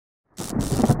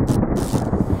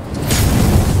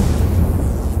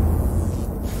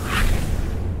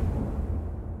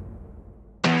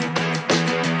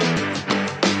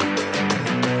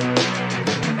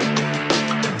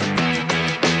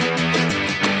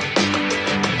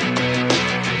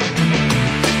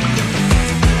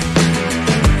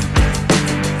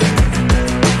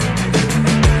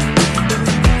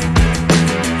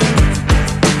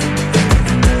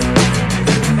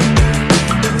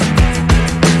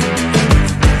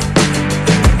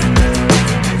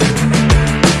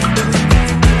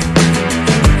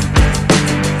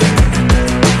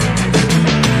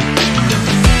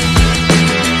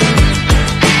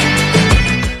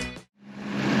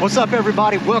What's up,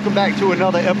 everybody? Welcome back to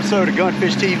another episode of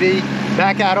Gunfish TV.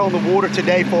 Back out on the water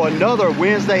today for another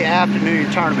Wednesday afternoon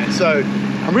tournament. So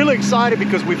I'm really excited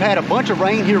because we've had a bunch of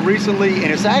rain here recently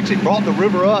and it's actually brought the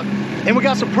river up, and we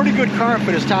got some pretty good current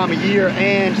for this time of year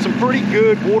and some pretty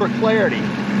good water clarity.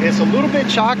 It's a little bit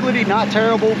chocolatey, not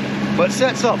terrible, but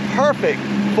sets up perfect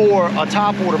for a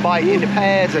topwater bite into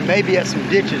pads and maybe at some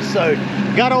ditches. So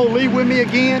got old Lee with me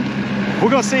again. We're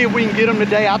gonna see if we can get them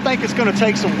today. I think it's gonna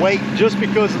take some weight just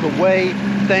because of the way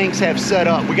things have set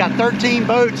up. We got 13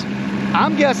 boats.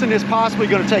 I'm guessing it's possibly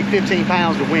gonna take 15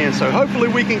 pounds to win. So hopefully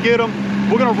we can get them.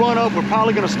 We're gonna run up. We're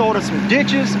probably gonna start at some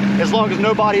ditches as long as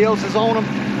nobody else is on them.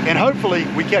 And hopefully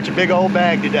we catch a big old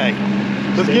bag today.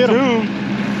 Let's get them.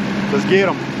 Let's get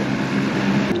them.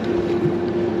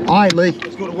 All right, Lee.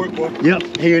 Let's go to work, boy.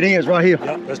 Yep, here it is right here.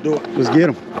 Yep, let's do it. Let's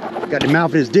get them. Got the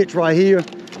mouth of this ditch right here.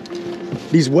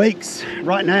 These wakes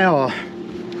right now are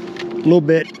a little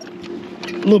bit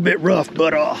rough,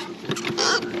 but we're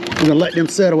gonna let them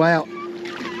settle out.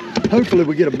 Hopefully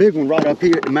we get a big one right up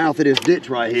here at the mouth of this ditch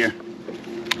right here.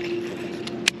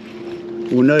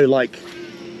 We'll know like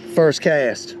first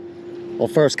cast or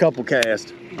first couple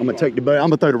cast. I'm gonna take the boat. I'm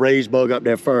gonna throw the raised bug up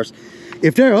there first.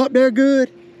 If they're up there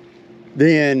good,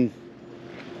 then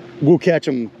we'll catch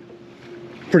them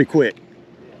pretty quick.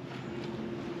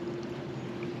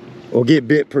 Or get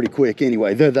bit pretty quick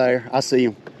anyway. They're there. I see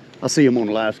them. I see them on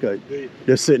the live scope.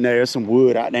 They're sitting there. There's some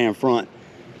wood out there in front,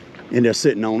 and they're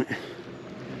sitting on it.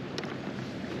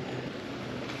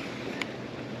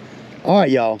 All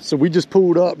right, y'all. So we just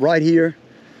pulled up right here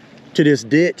to this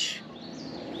ditch.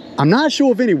 I'm not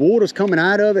sure if any water's coming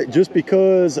out of it just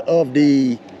because of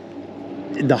the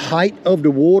height of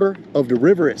the water of the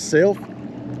river itself.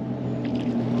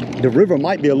 The river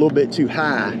might be a little bit too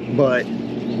high, but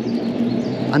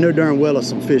I know darn well there's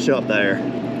some fish up there.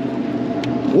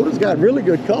 Water's got really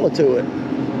good color to it.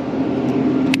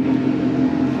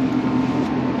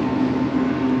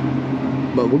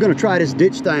 But we're gonna try this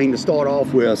ditch thing to start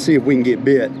off with, see if we can get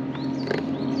bit.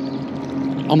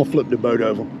 I'm gonna flip the boat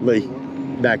over, Lee,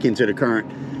 back into the current.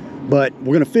 But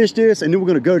we're gonna fish this and then we're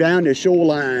gonna go down the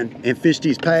shoreline and fish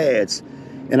these pads.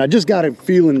 And I just got a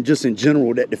feeling just in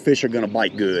general that the fish are gonna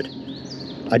bite good.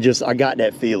 I got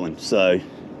that feeling, so.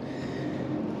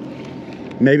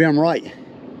 Maybe I'm right.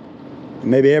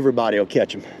 Maybe everybody will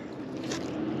catch them.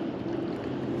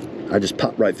 I just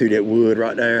popped right through that wood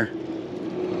right there.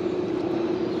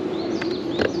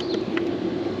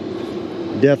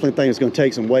 Definitely think it's gonna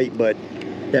take some weight, but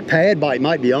that pad bite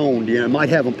might be on, you know, might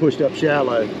have them pushed up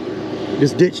shallow.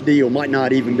 This ditch deal might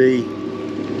not even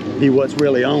be what's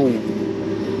really on.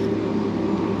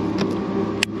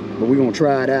 But we're gonna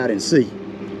try it out and see.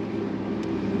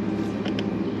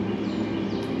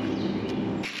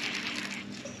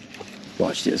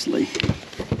 Watch this, Lee.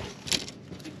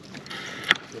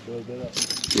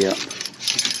 Yep.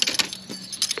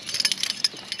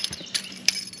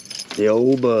 The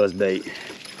old buzzbait.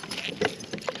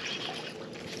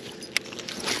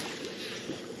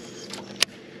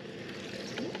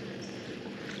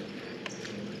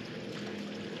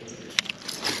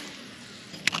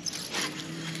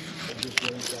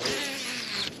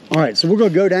 All right, so we're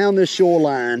gonna go down this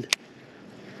shoreline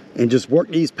and just work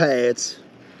these pads.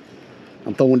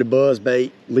 I'm throwing the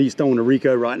buzzbait. Lee's throwing the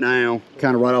Rico right now,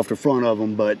 kind of right off the front of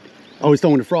him, but oh, he's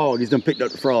throwing the frog. He's done picked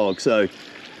up the frog. So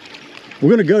we're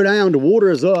gonna go down. The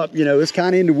water is up. You know, it's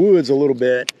kind of in the woods a little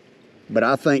bit, but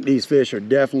I think these fish are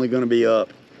definitely gonna be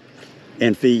up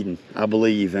and feeding, I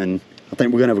believe. And I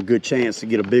think we're gonna have a good chance to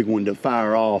get a big one to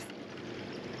fire off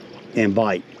and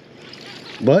bite.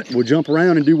 But we'll jump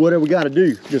around and do whatever we gotta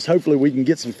do. Just hopefully we can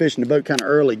get some fish in the boat kind of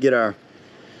early, get our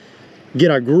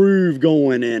groove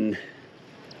going and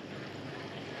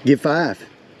get 5.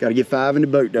 Got to get 5 in the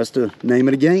boat. That's the name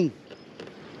of the game.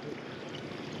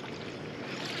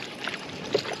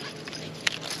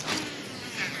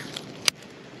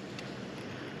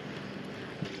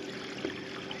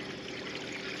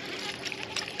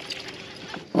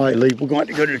 All right, Lee, we're going to have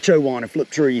to go to the Chowan and flip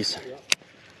trees.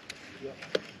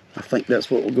 I think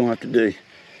that's what we're going to have to do.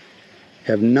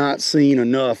 Have not seen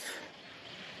enough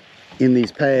in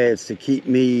these pads to keep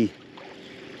me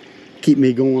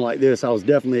going like this. I was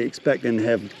definitely expecting to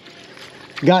have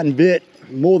gotten bit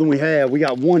more than we have. We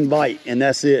got one bite and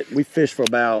that's it. We fished for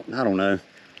about, I don't know,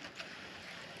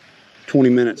 20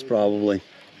 minutes probably.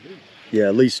 Yeah,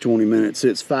 at least 20 minutes.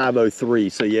 It's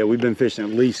 5:03, so yeah, we've been fishing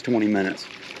at least 20 minutes.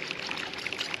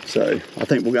 So I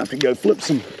think we're gonna have to go flip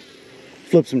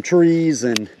some trees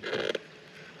and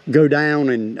go down,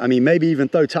 and I mean maybe even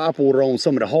throw topwater on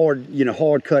some of the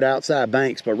hard cut outside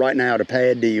banks, but right now the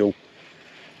pad deal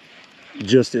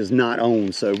just is not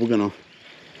on, so we're gonna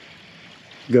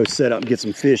go set up and get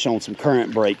some fish on some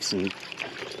current breaks and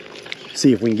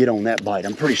see if we can get on that bite.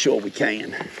 I'm pretty sure we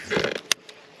can.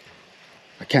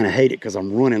 I kind of hate it because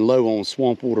I'm running low on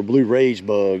swamp water blue rage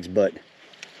bugs, but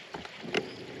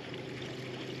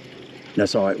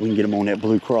that's all right. We can get them on that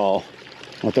blue crawl.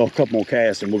 I'll throw a couple more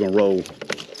casts and we're gonna roll.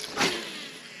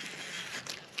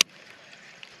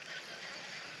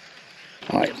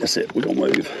 All right, that's it. We're gonna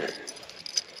move.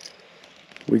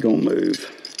 We're gonna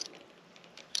move.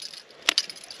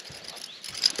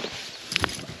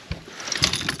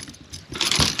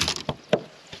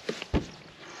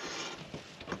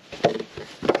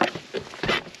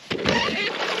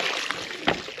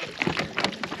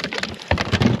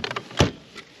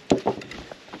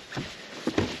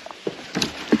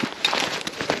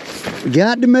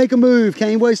 Got to make a move.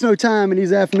 Can't waste no time in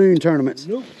these afternoon tournaments.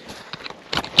 Nope.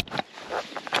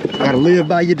 Gotta live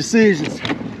by your decisions.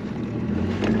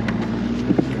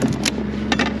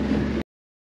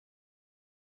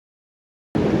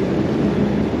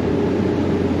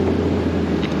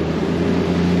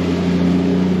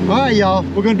 All right, y'all,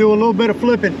 we're gonna do a little bit of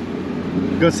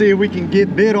flipping. Go see if we can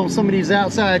get bit on some of these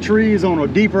outside trees on a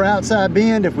deeper outside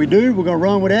bend. If we do, we're gonna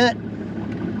run with that.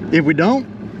 If we don't,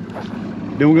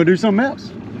 then we're gonna do something else.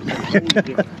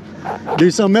 Do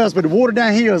something else, but the water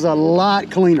down here is a lot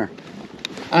cleaner.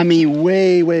 I mean,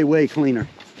 way, way, way cleaner.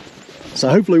 So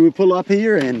hopefully we pull up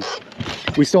here and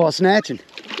we start snatching.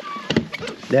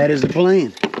 That is the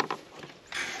plan.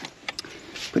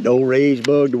 Put the old rage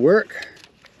bug to work.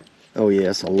 Oh yeah,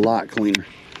 it's a lot cleaner.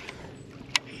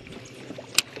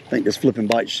 I think this flipping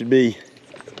bite should be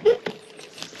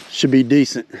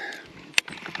decent.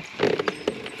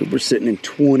 We're sitting in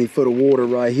 20 foot of water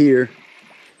right here.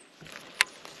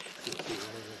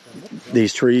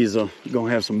 These trees are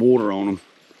gonna have some water on them.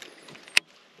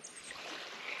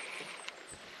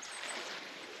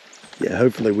 Yeah,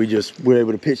 hopefully we're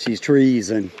able to pitch these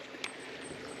trees and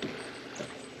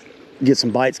get some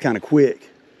bites kind of quick.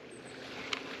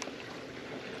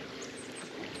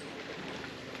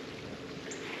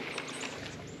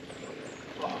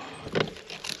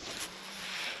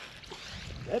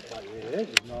 That bite right there is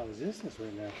non-existent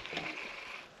right now.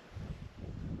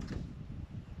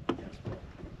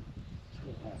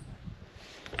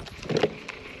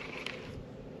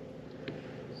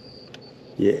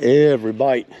 Yeah, every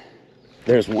bite.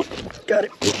 There's one. Got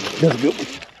it. That's a good one.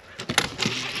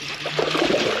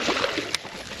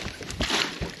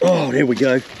 Oh, there we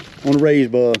go. On the raise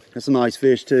bug. That's a nice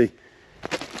fish too.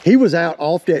 He was out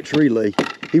off that tree, Lee.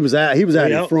 He was out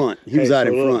in front. He was out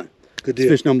in front. Good deal.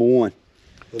 Fish number one.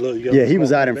 Well, look, yeah, he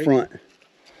was out in front.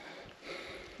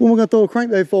 When we're gonna throw a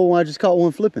crankbait for when I just caught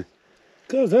one flipping?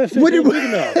 Cause that fish ain't big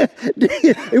enough.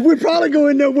 If we're probably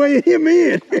going no way him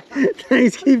in.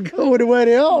 Things keep going the way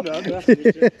they are.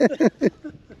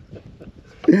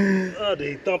 Oh, did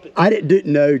he thump it? I didn't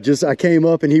know. Just I came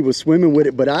up and he was swimming with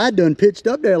it, but I done pitched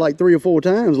up there like 3 or 4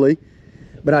 times, Lee.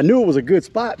 But I knew it was a good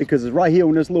spot because it's right here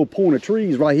on this little point of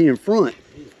trees right here in front.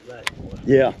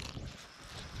 Yeah.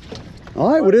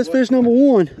 All right, well, this fish number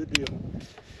one. Good deal.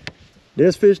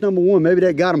 This fish number one, maybe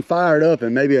that got him fired up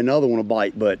and maybe another one will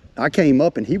bite, but I came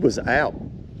up and he was out.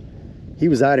 He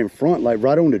was out in front, like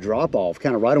right on the drop off,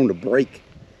 kind of right on the break.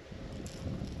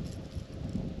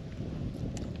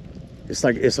 It's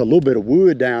like, it's a little bit of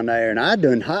wood down there and I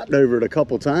done hopped over it a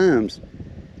couple times,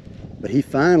 but he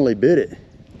finally bit it.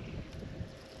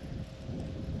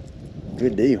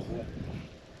 Good deal.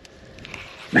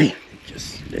 Man,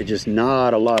 there's just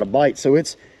not a lot of bites. So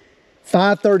it's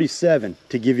 5:37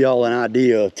 to give y'all an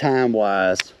idea of time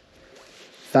wise.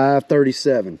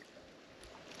 5:37.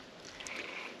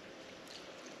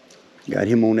 Got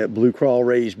him on that blue crawl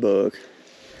raised bug.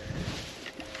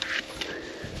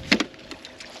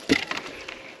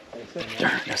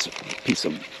 Darn, that's a piece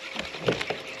of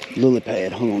lily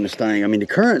pad hung on this thing. I mean, the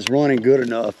current's running good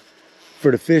enough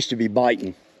for the fish to be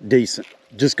biting decent.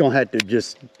 Just gonna have to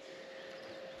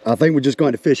I think we're just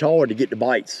going to fish hard to get the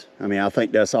bites. I mean, I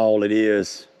think that's all it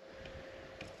is.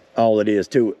 All it is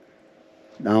to it.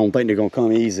 I don't think they're gonna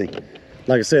come easy.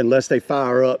 Like I said, unless they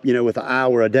fire up, you know, with an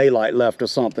hour of daylight left or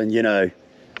something, you know.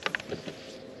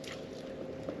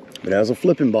 But that was a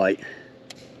flipping bite.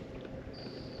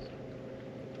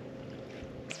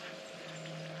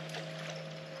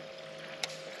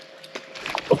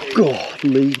 Oh God,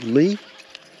 Lee.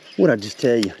 What'd I just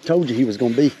tell you? I told you he was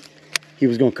gonna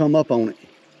come up on it.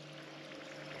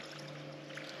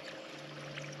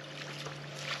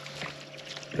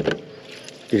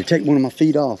 Did it take one of my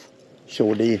feet off?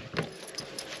 Sure did.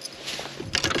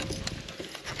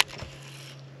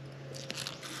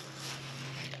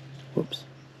 Whoops.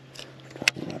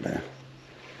 Right there.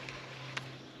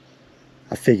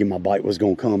 figured my bite was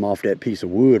gonna come off that piece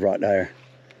of wood right there.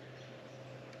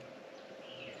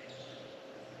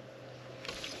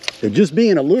 They're just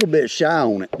being a little bit shy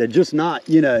on it. They're just not,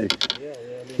 you know,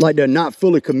 like they're not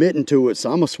fully committing to it. So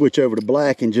I'm gonna switch over to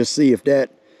black and just see if that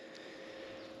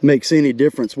makes any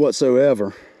difference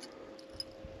whatsoever.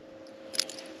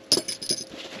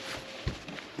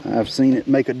 I've seen it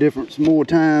make a difference more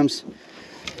times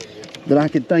than I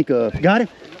could think of. Got him?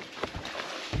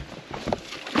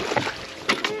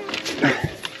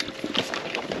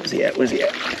 Where's he at? Where's he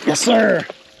at? Yes, sir.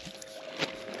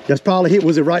 That's probably hit.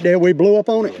 Was it right there where he blew up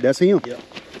on it? That's him. Yeah.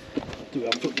 Dude,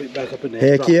 I'll put it back up in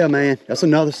there. Heck yeah, man. That's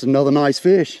another nice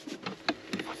fish.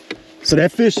 So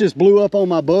that fish just blew up on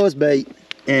my buzz bait,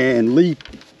 and Lee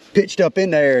pitched up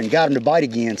in there and got him to bite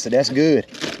again. So that's good.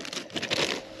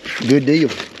 Good deal.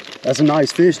 That's a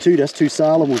nice fish too. That's 2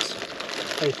 solid ones.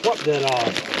 Hey, swap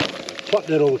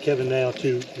that over, Kevin, now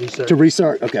to research. To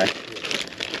research, okay.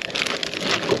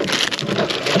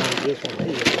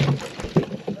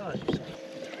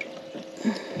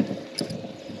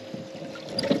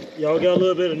 Y'all got a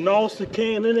little bit of Nos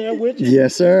can in there with you?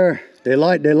 Yes, sir. They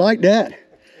like that.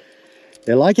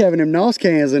 They like having them Nos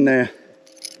cans in there.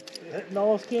 That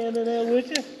Nos can in there with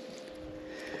you?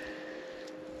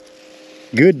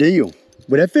 Good deal.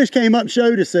 But that fish came up and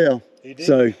showed itself. He did.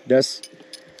 So that's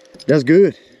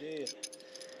good. He did.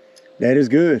 That is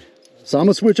good. So I'm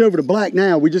gonna switch over to black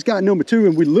now. We just got number 2,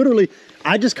 and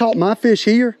I just caught my fish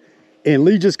here, and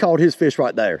Lee just caught his fish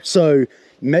right there. So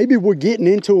maybe we're getting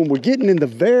into them. We're getting in the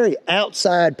very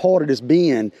outside part of this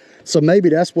bend. So maybe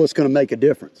that's what's gonna make a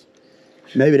difference.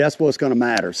 Maybe that's what's gonna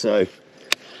matter. So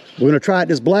we're gonna try it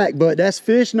this black, but that's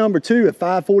fish number 2 at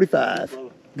 545.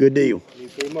 Good deal.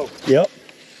 Need 3 more. Yep.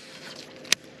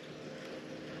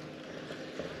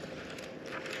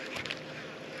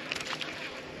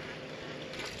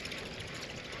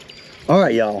 All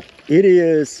right, y'all, it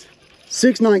is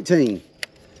 6:19.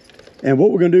 And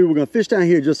what we're gonna do, we're gonna fish down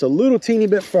here just a little teeny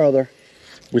bit further.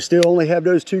 We still only have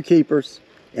those 2 keepers,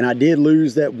 and I did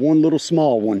lose that one little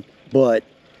small one, but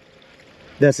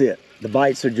that's it. The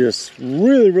bites are just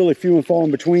really few and far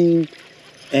in between,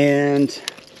 and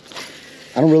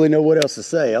I don't really know what else to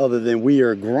say other than we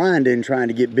are grinding trying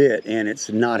to get bit, and it's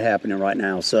not happening right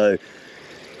now. So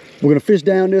we're gonna fish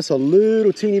down this a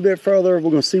little teeny bit further. We're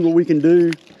gonna see what we can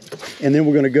do, and then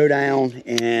we're gonna go down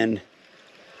and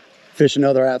fish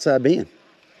another outside bend.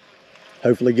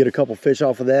 Hopefully get a couple fish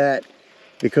off of that,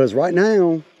 because right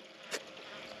now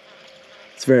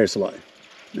it's very slow.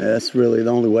 That's really the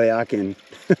only way I can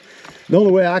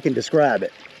describe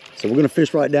it. So we're gonna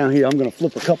fish right down here. I'm gonna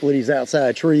flip a couple of these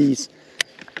outside trees.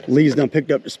 Lee's done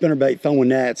picked up the spinnerbait throwing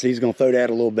that, so he's gonna throw that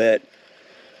a little bit.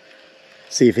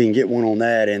 See if he can get one on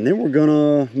that, and then we're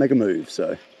gonna make a move.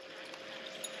 So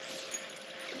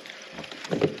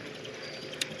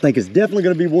I think it's definitely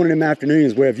gonna be one of them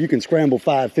afternoons where if you can scramble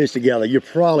 5 fish together, you're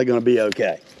probably gonna be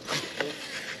okay.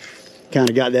 Kind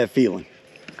of got that feeling.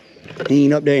 He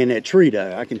ain't up there in that tree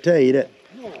though, I can tell you that.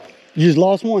 You just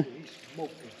lost one?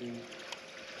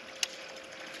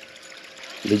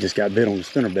 He just got bit on the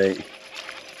spinnerbait.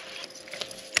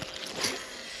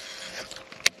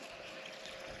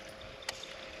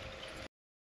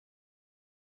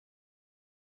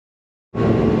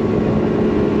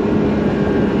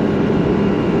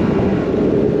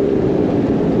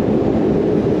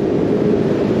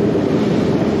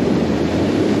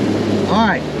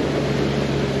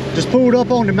 Just pulled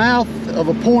up on the mouth of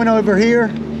a point over here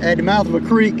at the mouth of a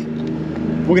creek.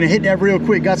 We're gonna hit that real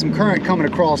quick. Got some current coming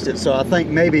across it, so I think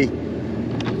maybe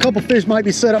a couple fish might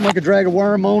be set up like a drag a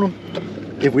worm on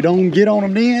them. If we don't get on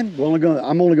them then,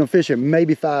 I'm only gonna fish it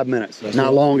maybe 5 minutes. That's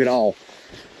not long at all.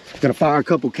 Gonna fire a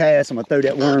couple casts. I'm gonna throw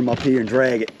that worm up here and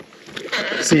drag it.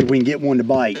 See if we can get one to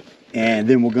bite, and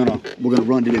then we're gonna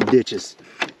run to them ditches.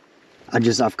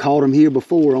 I've caught them here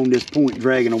before on this point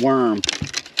dragging a worm.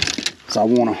 So I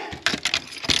want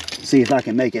to see if I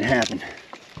can make it happen.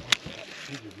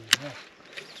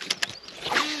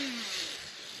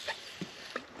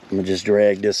 I'm going to just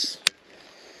drag this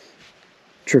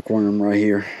trick worm right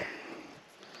here.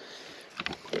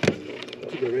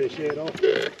 Took the red shed off?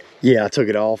 Yeah, I took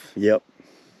it off. Yep.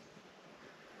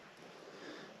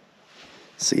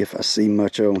 See if I see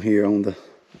much on here on the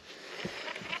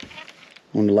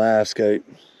live scope.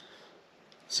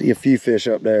 See a few fish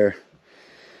up there.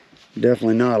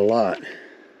 Definitely not a lot.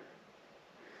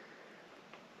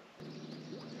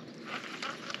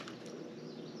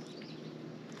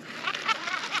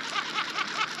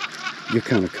 You're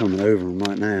kind of coming over them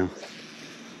right now.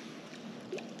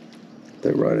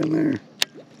 They're right in there.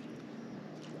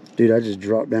 Dude, I just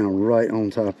dropped down right on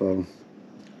top of them.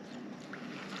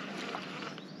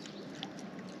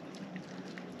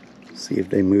 See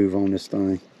if they move on this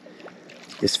thing.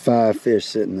 It's 5 fish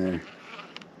sitting there.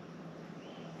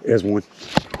 There's one.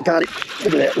 Got it.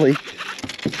 Look at that, Lee.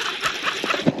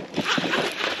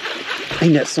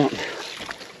 Ain't that something?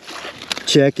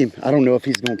 Check him. I don't know if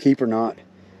he's gonna keep or not.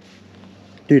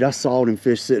 Dude, I saw them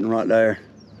fish sitting right there.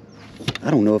 I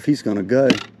don't know if he's gonna go. Oh,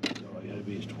 it gotta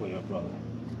be his 12, brother.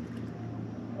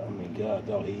 I mean, God,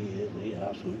 dog, he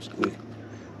absolutely squid.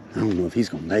 I don't know if he's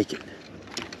gonna make it.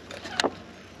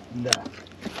 No.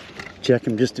 Check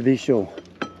him just to be sure.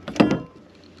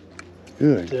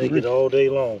 Good. Take it all day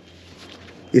long.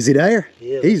 Is he there?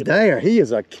 Yeah, he's there. He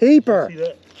is a keeper. See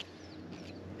that?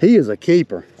 He is a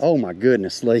keeper. Oh my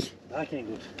goodness, Lee. I can't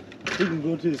go. He can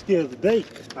go to the scales today.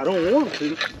 I don't want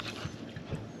to.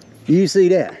 You see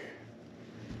that?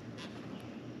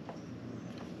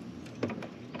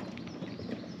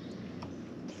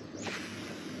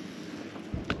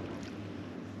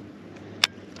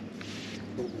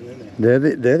 There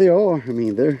they are. I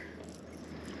mean, they're...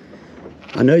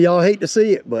 I know y'all hate to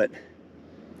see it, but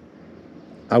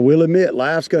I will admit,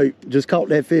 live scope just caught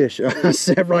that fish. I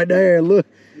sat right there and look.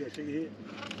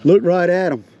 Look right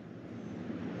at him.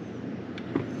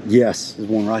 Yes, there's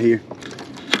one right here.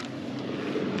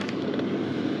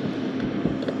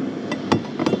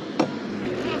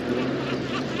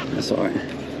 That's all right.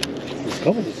 There's a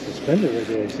couple suspended right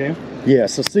there, Sam. Yeah,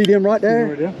 so see them right there?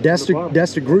 Right there? That's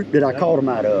the group that I caught them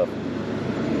out of.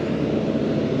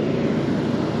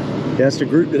 That's the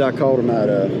group that I caught them out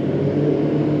of.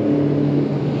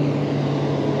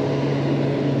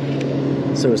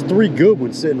 So it's 3 good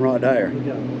ones sitting right there.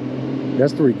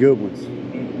 That's 3 good ones.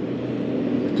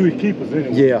 3 keepers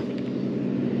anyway. Yeah.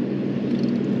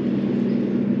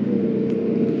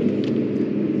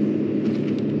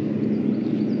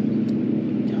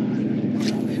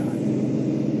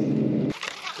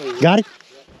 Got it?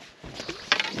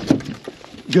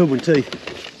 Good one too.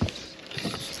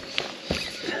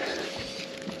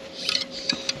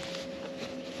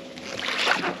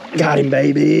 Got him,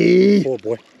 baby. 4,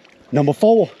 boy. Number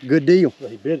 4, good deal. Well,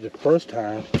 he bit it the first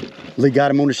time. Lee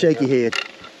got him on the shaky head.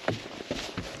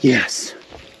 Yes.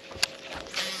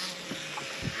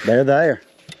 They're there.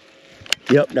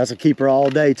 Yep, that's a keeper all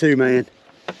day too, man.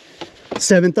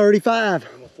 735.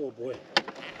 Number 4, boy.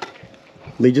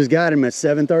 Lee just got him at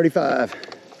 735.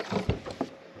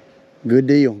 Good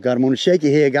deal. Got him on the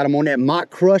shaky head. Got him on that mock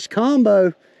crush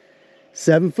combo.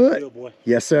 7 foot. Good boy.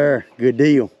 Yes, sir. Good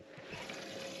deal.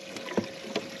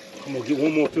 I'm gonna get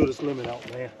one more fill this limit out,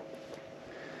 man.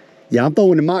 Yeah, I'm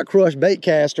throwing the mock crush bait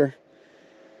caster.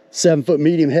 7 foot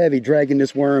medium heavy, dragging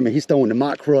this worm, and he's throwing the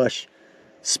mock crush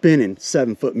spinning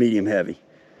 7 foot medium heavy.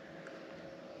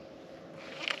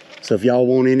 So if y'all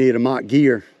want any of the mock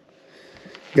gear,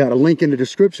 got a link in the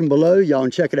description below. Y'all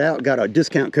can check it out. Got a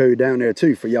discount code down there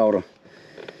too for y'all to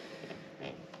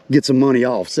get some money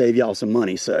off, save y'all some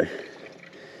money. So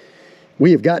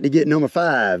we have got to get number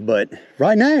 5, but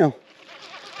right now,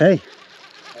 hey,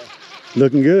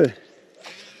 looking good.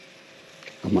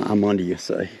 I'm under you,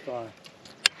 so. Fine.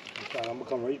 I'm gonna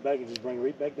come right back and just bring it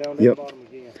right back down to the bottom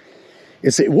again.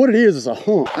 What it is a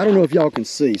hump. I don't know if y'all can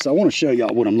see, so I want to show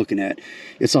y'all what I'm looking at.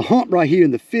 It's a hump right here,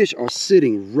 and the fish are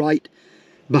sitting right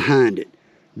behind it.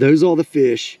 Those are the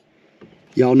fish.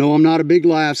 Y'all know I'm not a big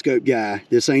live scope guy.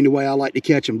 This ain't the way I like to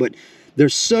catch them, but they're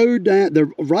so down,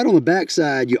 they're right on the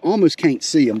backside, you almost can't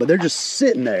see them, but they're just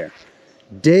sitting there,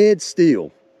 dead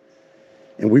still.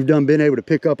 And we've been able to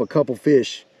pick up a couple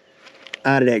fish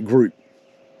out of that group.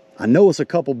 I know it's a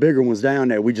couple bigger ones down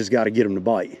there. We just got to get them to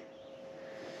bite.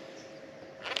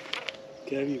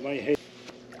 Kevin, you might hate.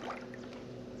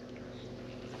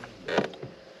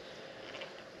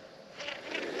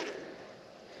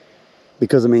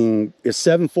 Because I mean, it's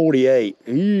 7:48.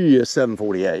 Yeah,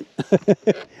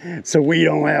 7:48. So we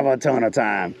don't have a ton of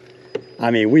time. I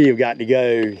mean, we have got to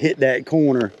go hit that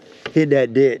corner, hit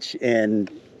that ditch, and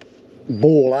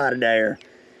boil out of there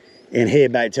and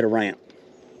head back to the ramp.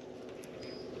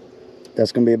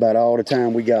 That's gonna be about all the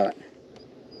time we got.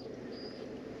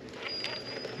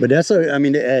 But I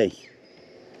mean, hey,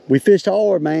 we fished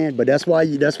hard, man. But that's why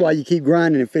you keep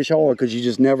grinding and fish hard, because you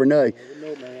just never know.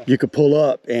 You could pull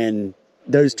up, and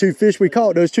those 2 fish we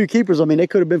caught, those 2 keepers, I mean, they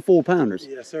could have been 4-pounders.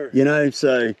 Yes, sir. You know,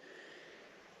 so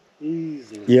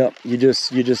easy. Yep, you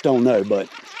just don't know. But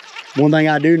one thing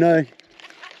I do know,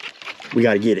 we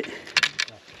got to get it.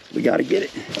 We got to get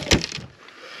it.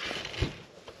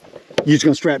 You just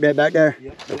gonna strap that back there?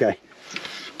 Yep. Okay.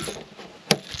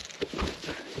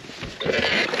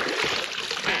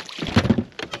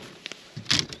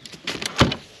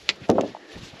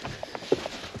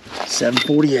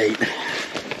 $7.48.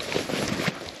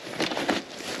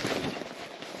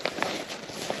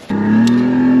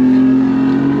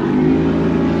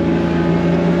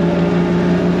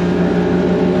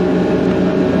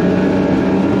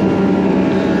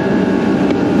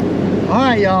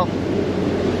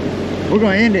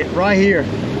 gonna end it right here.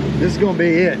 This is gonna be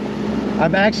it.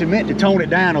 I've actually meant to tone it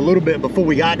down a little bit before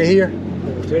we got to here.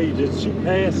 I tell you, just shoot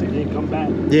past it and then come back.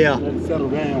 Yeah. Let it settle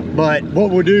down. But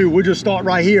what we'll do, we'll just start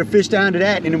right here, fish down to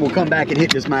that, and then we'll come back and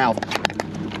hit this mouth.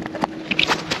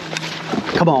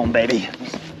 Come on, baby.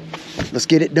 Let's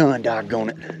get it done,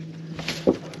 doggone it.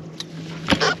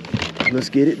 Let's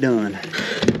get it done.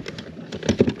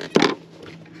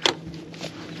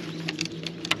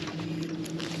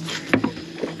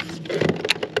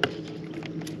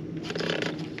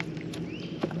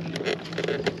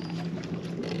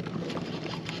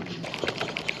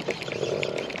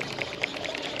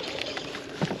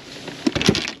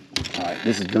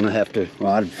 This is gonna have to,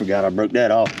 well, I forgot I broke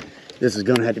that off. This is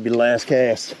gonna have to be the last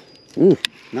cast. Ooh,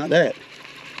 not that.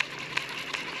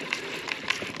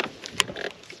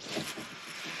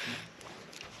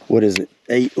 What is it?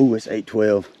 8, ooh, it's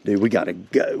 8:12. Dude, we gotta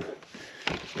go.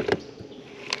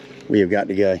 We have got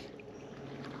to go.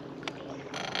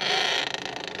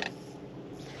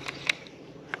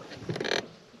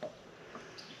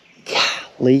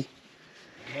 Golly.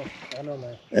 I know,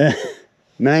 man.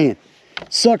 Man.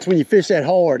 Sucks when you fish that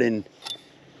hard, and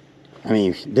I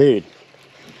mean, dude,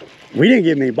 we didn't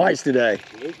get many bites today.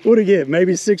 What did we get?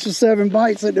 Maybe 6 or 7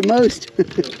 bites at the most.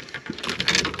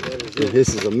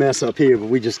 This is a mess up here, but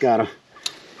we just gotta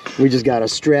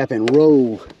strap and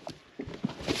roll.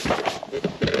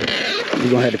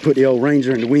 We're gonna have to put the old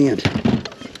Ranger in the wind.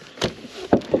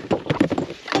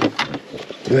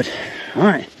 Good. All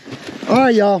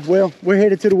right, y'all. Well, we're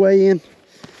headed to the weigh-in.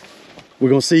 We're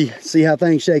gonna see how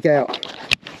things shake out.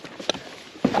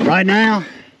 Right now,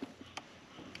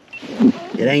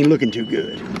 it ain't looking too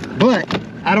good. But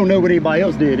I don't know what anybody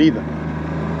else did either.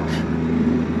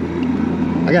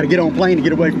 I gotta get on plane to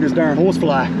get away from this darn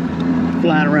horsefly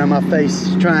flying around my face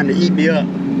trying to eat me up.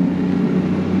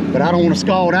 But I don't want to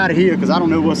scald out of here because I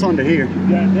don't know what's under here. You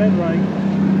got that right.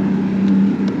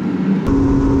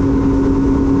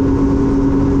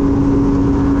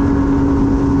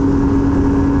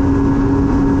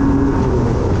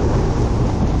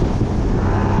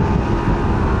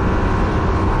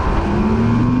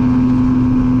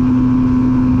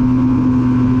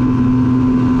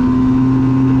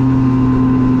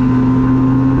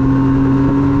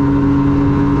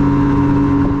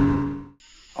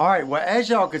 Well, as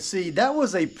y'all could see, that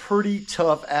was a pretty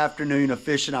tough afternoon of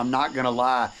fishing, I'm not gonna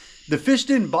lie. The fish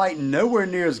didn't bite nowhere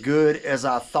near as good as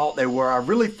I thought they were. I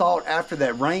really thought after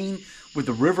that rain with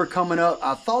the river coming up,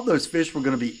 I thought those fish were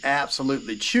gonna be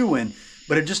absolutely chewing,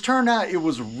 but it just turned out it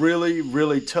was really,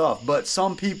 really tough. But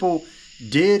some people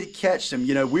did catch them.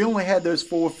 You know, we only had those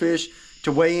 4 fish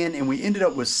to weigh in, and we ended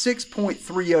up with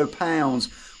 6.30 pounds,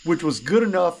 which was good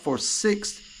enough for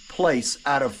 6th place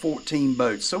out of 14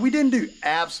 boats. So we didn't do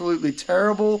absolutely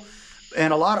terrible,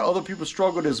 and a lot of other people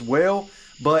struggled as well,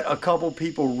 but a couple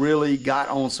people really got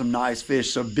on some nice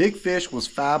fish. So big fish was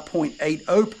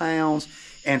 5.80 pounds,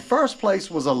 and first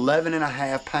place was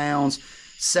 11.5 pounds.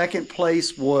 Second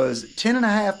place was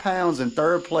 10.5 pounds, and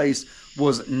third place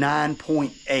was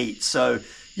 9.8. So,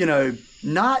 you know,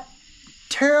 not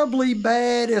terribly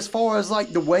bad as far as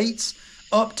like the weights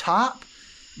up top.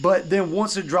 But then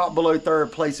once it dropped below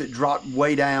third place, it dropped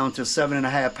way down to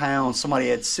 7.5 pounds. Somebody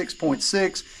had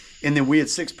 6.6, and then we had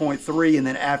 6.3, and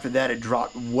then after that, it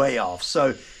dropped way off.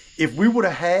 So if we would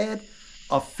have had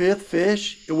a 5th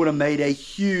fish, it would have made a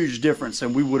huge difference,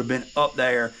 and we would have been up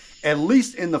there, at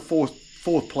least in the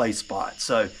fourth place spot.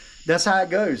 So that's how it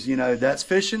goes. You know, that's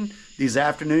fishing. These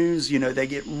afternoons, you know, they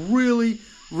get really,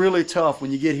 really tough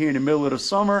when you get here in the middle of the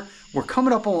summer. We're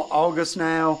coming up on August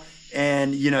now.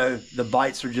 And, you know, the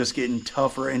bites are just getting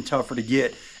tougher and tougher to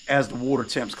get as the water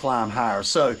temps climb higher.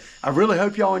 So I really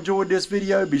hope y'all enjoyed this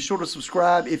video. Be sure to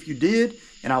subscribe if you did,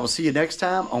 and I will see you next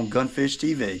time on Gunfish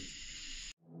TV.